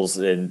shingles,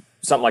 and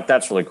something like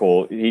that's really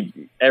cool.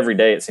 Every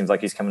day it seems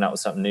like he's coming out with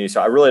something new.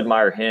 So I really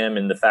admire him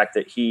and the fact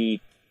that he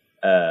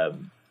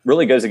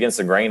really goes against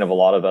the grain of a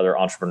lot of other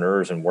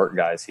entrepreneurs and work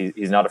guys.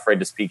 He's not afraid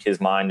to speak his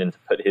mind and to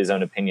put his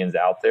own opinions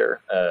out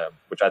there,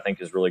 which I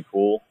think is really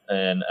cool.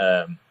 And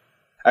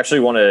actually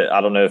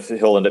I don't know if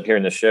he'll end up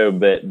hearing the show,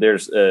 but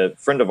there's a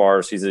friend of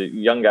ours. He's a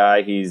young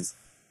guy. He's,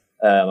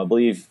 I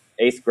believe,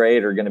 8th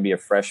grade or going to be a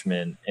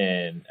freshman.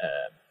 And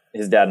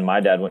his dad and my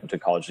dad went to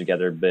college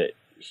together, but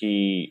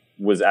he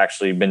was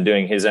actually been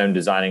doing his own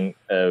designing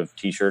of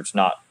T-shirts,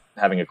 not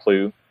having a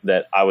clue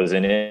that I was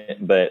in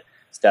it. But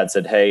his dad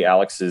said, hey,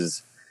 Alex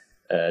is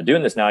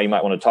doing this now. You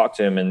might want to talk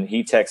to him. And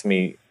he texted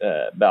me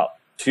about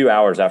 2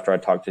 hours after I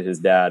talked to his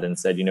dad and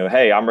said,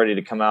 hey, I'm ready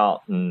to come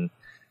out and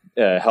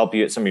help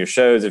you at some of your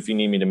shows. If you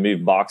need me to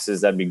move boxes,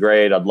 that'd be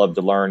great. I'd love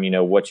to learn,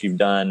 what you've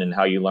done and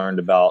how you learned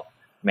about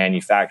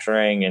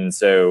manufacturing. And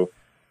so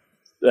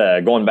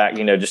going back,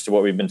 just to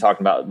what we've been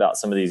talking about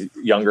some of these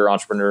younger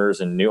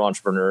entrepreneurs and new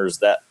entrepreneurs,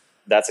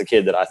 that's a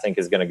kid that I think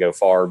is going to go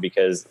far,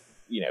 because,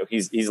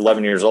 he's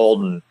 11 years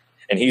old and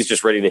he's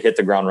just ready to hit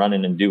the ground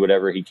running and do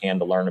whatever he can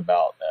to learn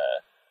about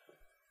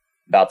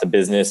the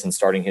business and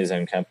starting his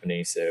own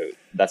company. So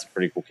that's a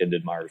pretty cool kid to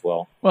admire as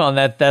well. Well,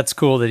 and that's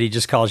cool that he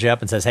just calls you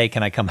up and says, hey,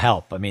 can I come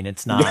help? I mean,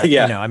 it's not,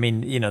 yeah.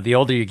 The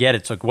older you get,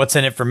 it's like, what's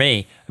in it for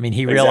me? I mean,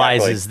 he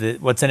realizes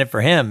that what's in it for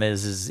him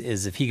is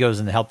if he goes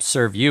and helps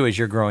serve you as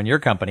you're growing your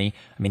company.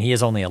 I mean, he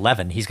is only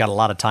 11. He's got a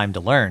lot of time to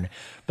learn,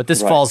 but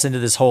this falls into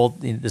this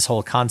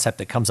whole concept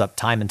that comes up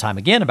time and time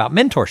again about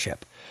mentorship.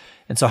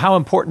 And so how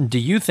important do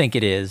you think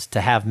it is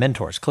to have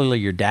mentors? Clearly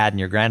your dad and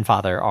your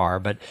grandfather are,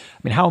 but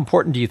how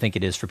important do you think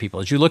it is for people?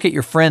 As you look at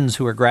your friends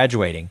who are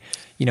graduating,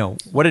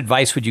 what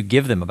advice would you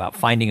give them about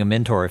finding a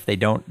mentor if they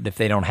don't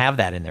have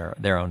that in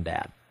their own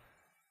dad?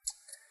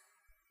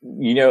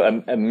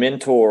 A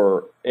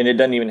mentor, and it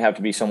doesn't even have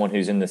to be someone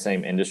who's in the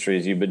same industry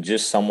as you, but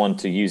just someone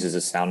to use as a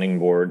sounding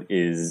board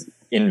is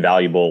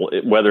invaluable,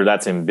 whether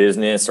that's in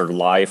business or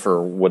life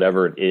or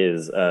whatever it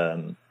is.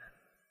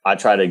 I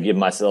try to give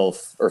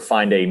myself or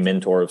find a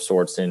mentor of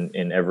sorts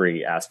in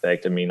every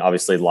aspect. I mean,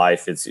 obviously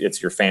life,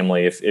 it's your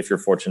family. If you're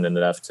fortunate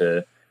enough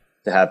to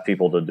have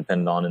people to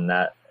depend on in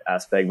that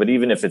aspect, but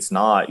even if it's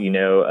not,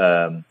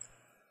 the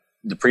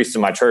priest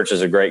of my church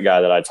is a great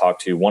guy that I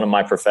talked to. One of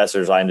my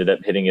professors, I ended up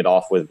hitting it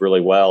off with really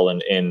well,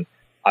 and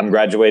I'm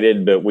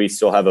graduated, but we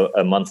still have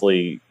a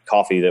monthly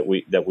coffee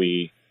that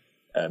we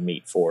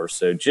meet for.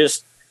 So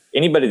just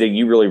anybody that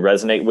you really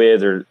resonate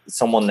with, or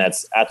someone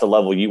that's at the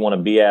level you want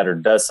to be at, or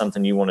does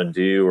something you want to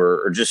do,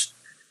 or just,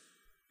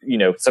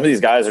 some of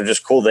these guys are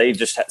just cool. They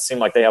just seem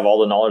like they have all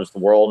the knowledge of the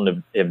world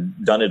and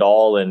have done it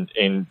all and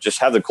just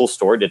have the cool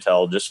story to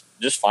tell. Just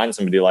find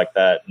somebody like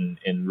that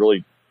and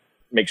really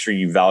make sure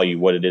you value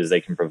what it is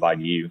they can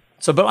provide you.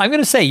 So, but I'm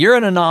going to say you're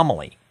an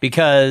anomaly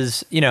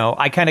because,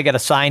 I kind of got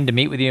assigned to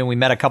meet with you and we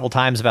met a couple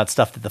times about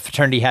stuff that the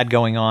fraternity had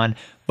going on.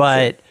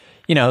 But,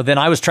 then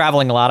I was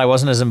traveling a lot. I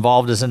wasn't as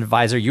involved as an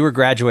advisor. You were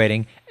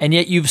graduating. And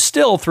yet you've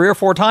still 3 or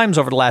 4 times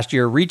over the last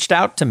year reached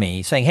out to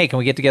me saying, hey, can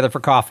we get together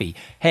for coffee?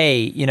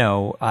 Hey,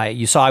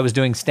 you saw I was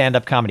doing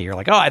stand-up comedy. You're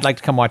like, oh, I'd like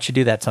to come watch you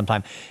do that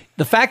sometime.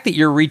 The fact that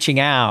you're reaching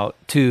out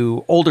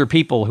to older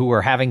people who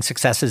are having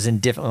successes in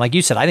different, like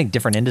you said, I think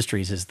different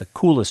industries is the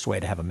coolest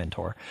way to have a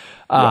mentor.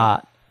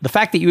 The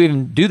fact that you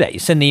even do that, you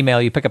send an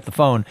email, you pick up the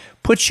phone,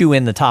 puts you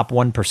in the top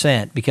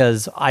 1%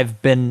 because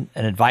I've been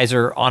an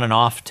advisor on and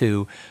off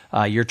to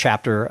your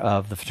chapter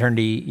of the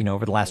fraternity.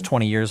 Over the last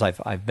 20 years,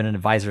 I've been an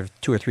advisor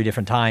 2 or 3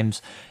 different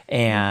times,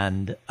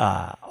 and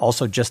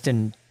also just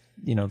in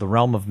the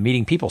realm of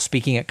meeting people,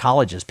 speaking at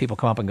colleges. People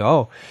come up and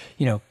go,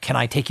 oh, can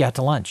I take you out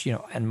to lunch?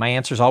 And my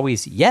answer is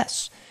always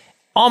yes.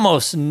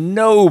 Almost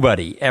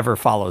nobody ever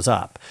follows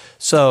up.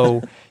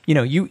 So,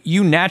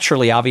 you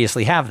naturally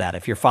obviously have that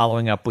if you're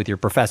following up with your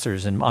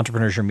professors and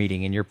entrepreneurs you're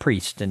meeting and your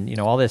priest and,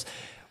 all this.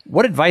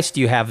 What advice do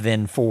you have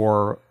then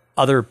for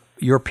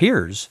your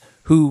peers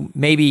who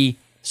maybe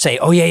say,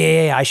 oh,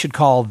 yeah, I should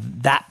call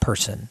that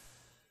person,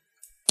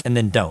 and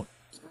then don't?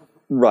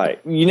 Right.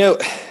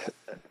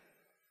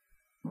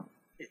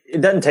 It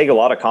doesn't take a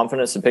lot of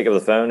confidence to pick up the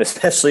phone,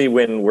 especially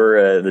when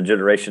we're the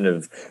generation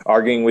of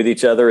arguing with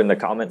each other in the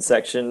comment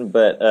section.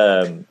 But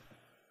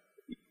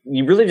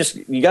you really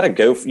you got to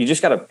go. You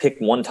just got to pick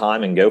one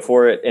time and go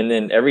for it, and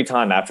then every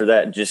time after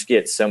that just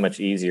gets so much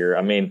easier.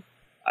 I mean,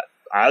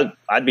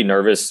 I'd be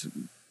nervous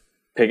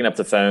picking up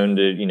the phone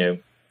to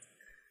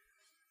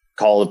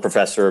call the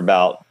professor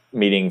about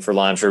meeting for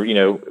lunch, or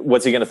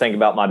what's he going to think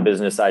about my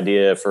business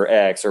idea for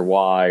X or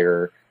Y,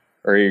 or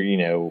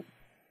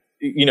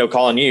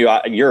calling you.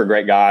 You're a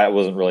great guy. I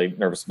wasn't really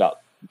nervous about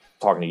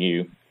talking to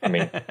you. I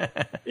mean,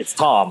 it's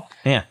Tom.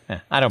 Yeah,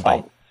 I don't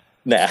bite.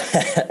 Nah,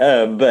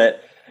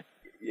 but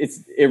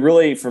it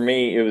really, for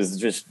me, it was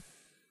just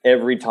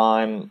every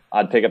time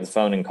I'd pick up the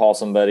phone and call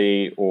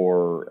somebody,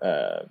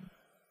 or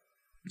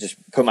just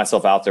put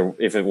myself out there.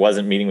 If it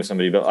wasn't meeting with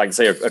somebody, but like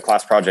say a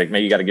class project,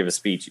 maybe you got to give a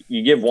speech.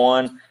 You give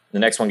one, the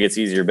next one gets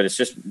easier. But it's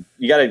just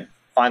you got to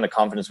find the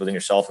confidence within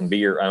yourself and be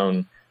your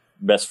own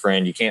best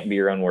friend. You can't be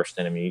your own worst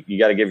enemy. You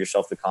got to give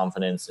yourself the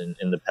confidence and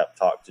the pep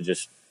talk to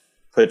just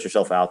put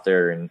yourself out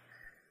there, and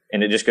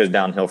it just goes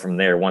downhill from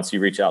there. Once you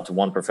reach out to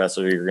one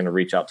professor, you're going to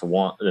reach out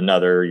to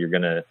another. You're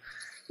going to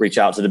reach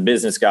out to the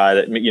business guy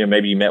that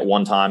maybe you met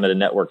one time at a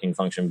networking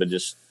function, but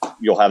just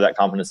you'll have that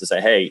confidence to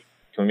say, hey,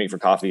 can we meet for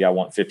coffee? I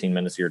want 15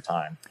 minutes of your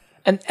time.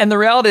 And the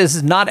reality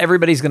is not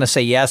everybody's going to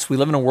say yes. We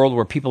live in a world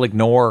where people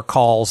ignore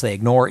calls, they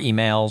ignore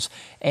emails,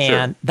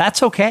 and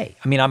that's okay.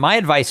 I mean, my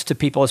advice to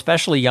people,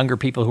 especially younger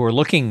people who are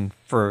looking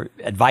for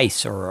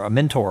advice or a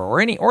mentor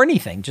or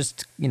anything,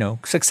 just,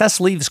 success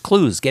leaves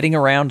clues. Getting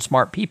around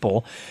smart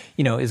people,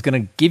 is going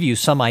to give you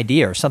some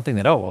idea or something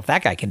that, oh, well, if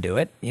that guy can do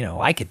it,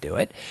 I could do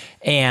it.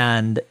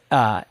 And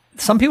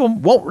some people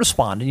won't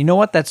respond. And you know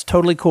what? That's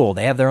totally cool.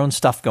 They have their own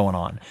stuff going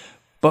on.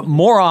 But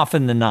more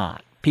often than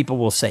not, people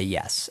will say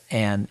yes,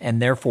 and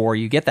therefore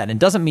you get that. And it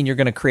doesn't mean you're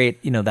going to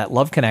create, that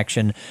love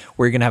connection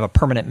where you're going to have a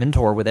permanent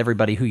mentor with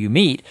everybody who you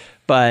meet.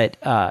 But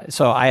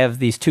so I have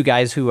these 2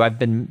 guys who I've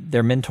been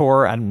their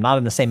mentor. I'm not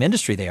in the same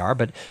industry they are,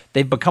 but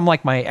they've become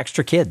like my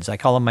extra kids. I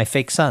call them my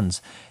fake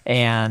sons.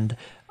 And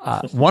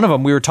one of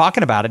them, we were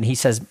talking about it, and he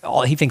says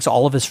he thinks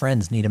all of his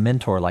friends need a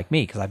mentor like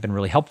me because I've been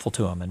really helpful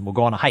to him, and we'll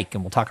go on a hike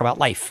and we'll talk about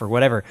life or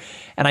whatever.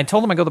 And I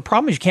told him, the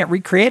problem is you can't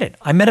recreate it.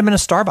 I met him in a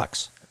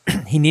Starbucks.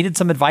 He needed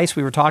some advice.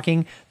 We were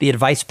talking. The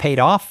advice paid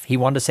off. He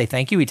wanted to say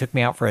thank you. He took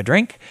me out for a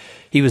drink.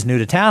 He was new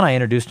to town. I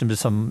introduced him to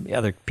some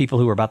other people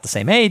who were about the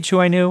same age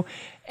who I knew.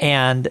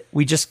 And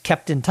we just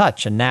kept in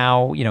touch. And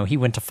now, he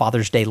went to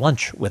Father's Day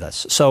lunch with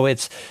us. So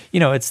it's,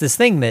 it's this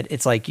thing that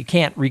it's like you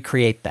can't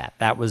recreate that.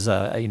 That was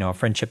a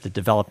friendship that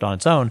developed on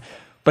its own.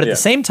 But at the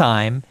same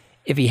time,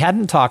 if he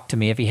hadn't talked to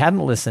me, if he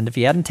hadn't listened, if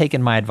he hadn't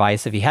taken my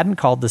advice, if he hadn't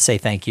called to say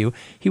thank you,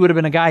 he would have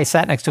been a guy I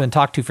sat next to and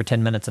talked to for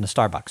 10 minutes in a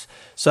Starbucks.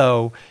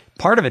 So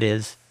part of it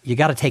is you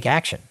got to take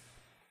action.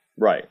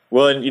 Right.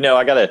 Well, and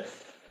I got to,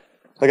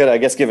 I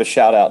guess, give a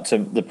shout out to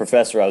the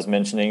professor I was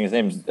mentioning. His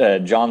name's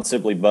John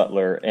Sibley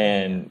Butler,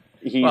 and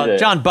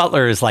John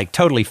Butler is like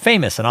totally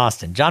famous in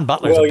Austin. John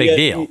Butler's a big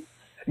deal.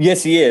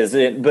 Yes, he is.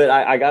 But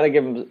I got to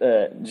give him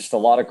just a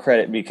lot of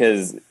credit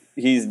because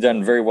he's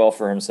done very well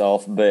for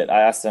himself. But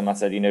I asked him, I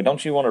said,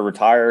 don't you want to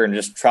retire and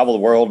just travel the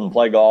world and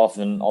play golf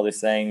and all these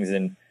things?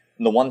 And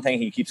the one thing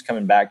he keeps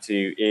coming back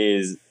to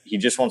is he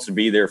just wants to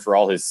be there for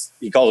all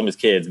he calls them his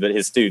kids, but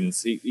his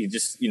students. He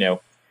just,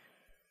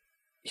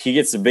 he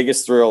gets the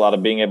biggest thrill out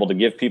of being able to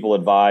give people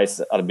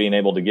advice, out of being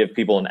able to give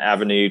people an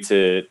avenue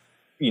to,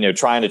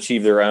 try and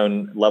achieve their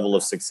own level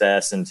of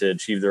success and to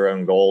achieve their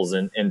own goals.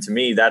 And to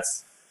me,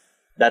 that's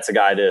a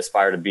guy to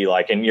aspire to be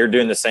like. And you're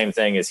doing the same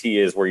thing as he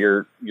is, where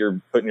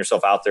you're putting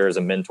yourself out there as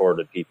a mentor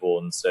to people.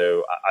 And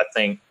so I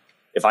think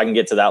if I can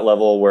get to that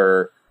level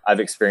where I've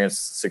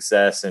experienced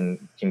success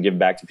and can give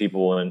back to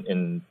people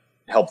and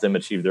help them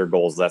achieve their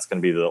goals. That's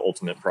going to be the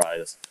ultimate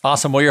prize.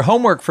 Awesome. Well, your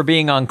homework for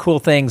being on Cool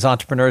Things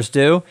Entrepreneurs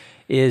Do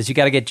is you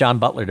got to get John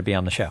Butler to be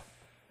on the show.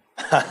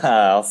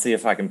 I'll see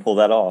if I can pull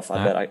that off.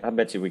 I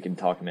bet you we can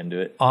talk him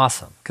into it.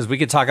 Awesome. Because we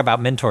could talk about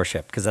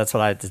mentorship, because it's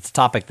a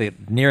topic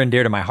that near and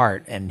dear to my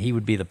heart, and he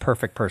would be the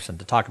perfect person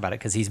to talk about it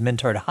because he's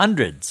mentored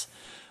hundreds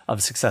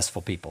of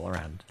successful people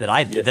around that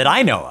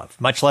I know of,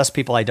 much less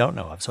people I don't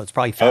know of. So it's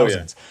probably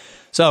thousands. Oh,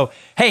 yeah. So,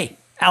 hey,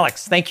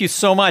 Alex, thank you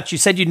so much. You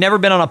said you'd never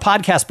been on a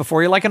podcast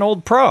before. You're like an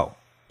old pro.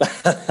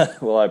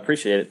 Well, I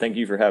appreciate it. Thank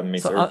you for having me,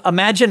 sir.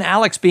 Imagine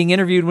Alex being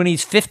interviewed when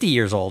he's 50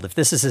 years old, if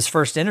this is his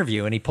first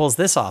interview and he pulls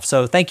this off.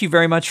 So thank you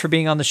very much for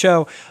being on the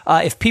show.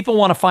 If people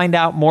want to find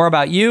out more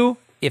about you,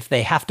 if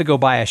they have to go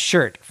buy a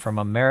shirt from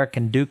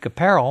American Duke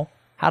Apparel,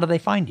 how do they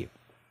find you?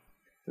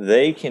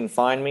 They can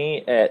find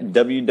me at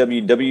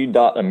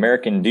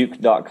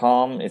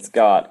www.americanduke.com. It's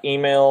got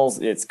emails.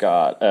 It's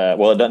got,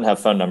 it doesn't have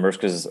phone numbers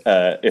because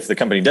if the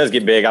company does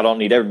get big, I don't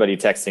need everybody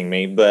texting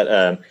me.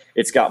 But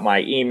it's got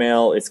my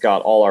email. It's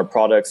got all our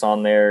products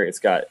on there. It's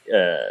got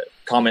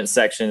comment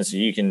sections. So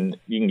you can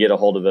get a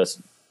hold of us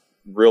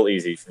real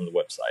easy from the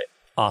website.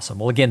 Awesome.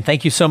 Well, again,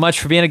 thank you so much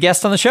for being a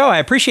guest on the show. I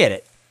appreciate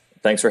it.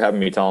 Thanks for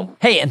having me, Tom.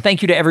 Hey, and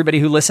thank you to everybody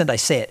who listened. I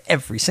say it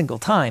every single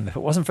time. If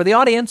it wasn't for the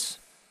audience,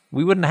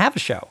 we wouldn't have a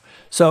show.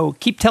 So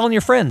keep telling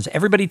your friends.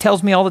 Everybody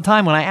tells me all the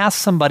time when I ask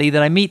somebody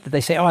that I meet that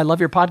they say, oh, I love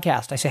your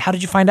podcast. I say, how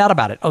did you find out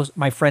about it? Oh,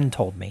 my friend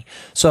told me.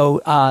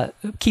 So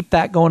keep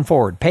that going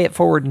forward. Pay it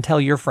forward and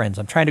tell your friends.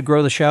 I'm trying to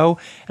grow the show.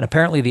 And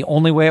apparently the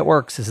only way it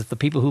works is if the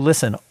people who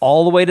listen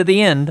all the way to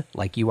the end,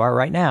 like you are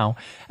right now,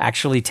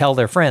 actually tell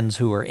their friends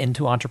who are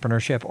into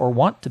entrepreneurship or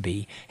want to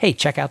be, hey,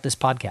 check out this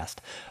podcast.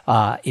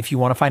 If you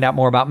want to find out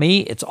more about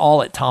me, it's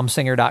all at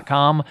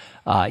tomsinger.com.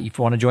 If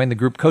you want to join the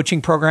group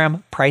coaching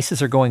program,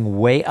 prices are going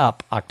way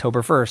up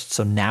October 1st.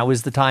 So now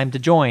is the time to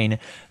join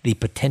the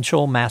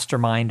Potential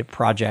Mastermind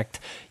Project.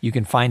 You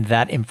can find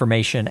that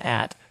information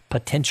at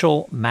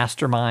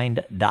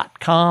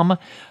potentialmastermind.com.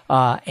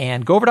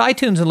 And go over to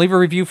iTunes and leave a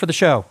review for the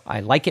show. I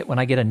like it when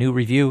I get a new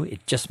review.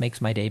 It just makes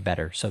my day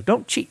better. So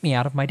don't cheat me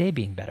out of my day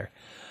being better.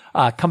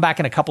 Come back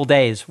in a couple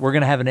days. We're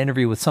going to have an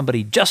interview with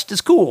somebody just as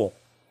cool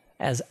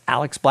as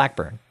Alex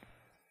Blackburn.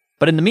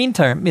 But in the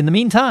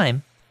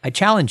meantime, I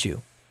challenge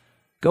you,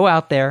 go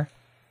out there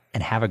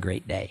and have a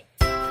great day.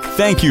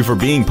 Thank you for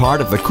being part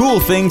of the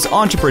Cool Things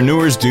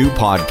Entrepreneurs Do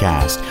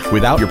podcast.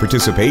 Without your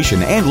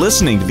participation and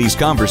listening to these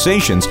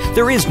conversations,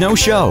 there is no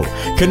show.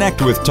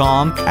 Connect with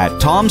Tom at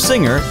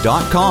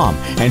tomsinger.com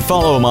and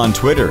follow him on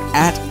Twitter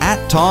at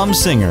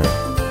 @TomSinger.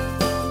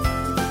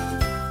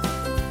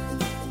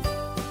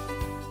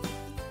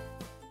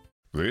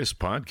 This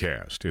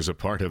podcast is a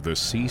part of the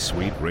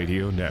C-Suite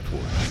Radio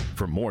Network.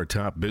 For more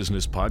top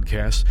business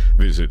podcasts,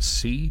 visit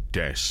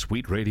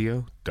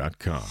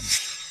c-suiteradio.com.